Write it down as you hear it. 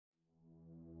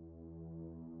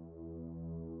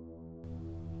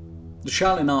The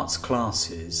Shaolin Arts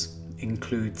classes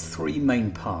include three main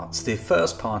parts. The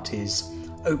first part is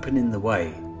opening the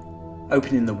way.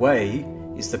 Opening the way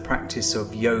is the practice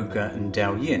of yoga and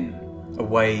Dao Yin, a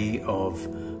way of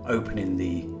opening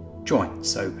the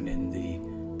joints, opening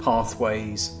the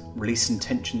pathways, releasing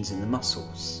tensions in the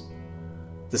muscles.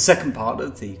 The second part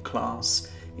of the class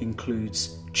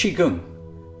includes Qigong,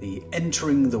 the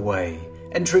entering the way.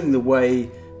 Entering the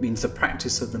way means the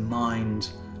practice of the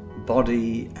mind,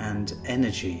 body and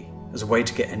energy as a way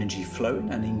to get energy flowing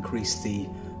and increase the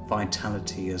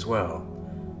vitality as well.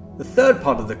 The third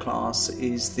part of the class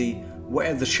is the way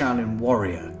of the Shaolin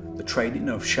warrior, the training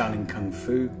of Shaolin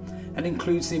Kungfu, and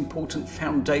includes the important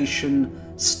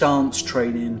foundation, stance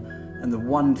training and the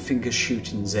one finger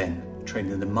shooting Zen,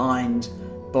 training the mind,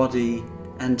 body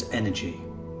and energy.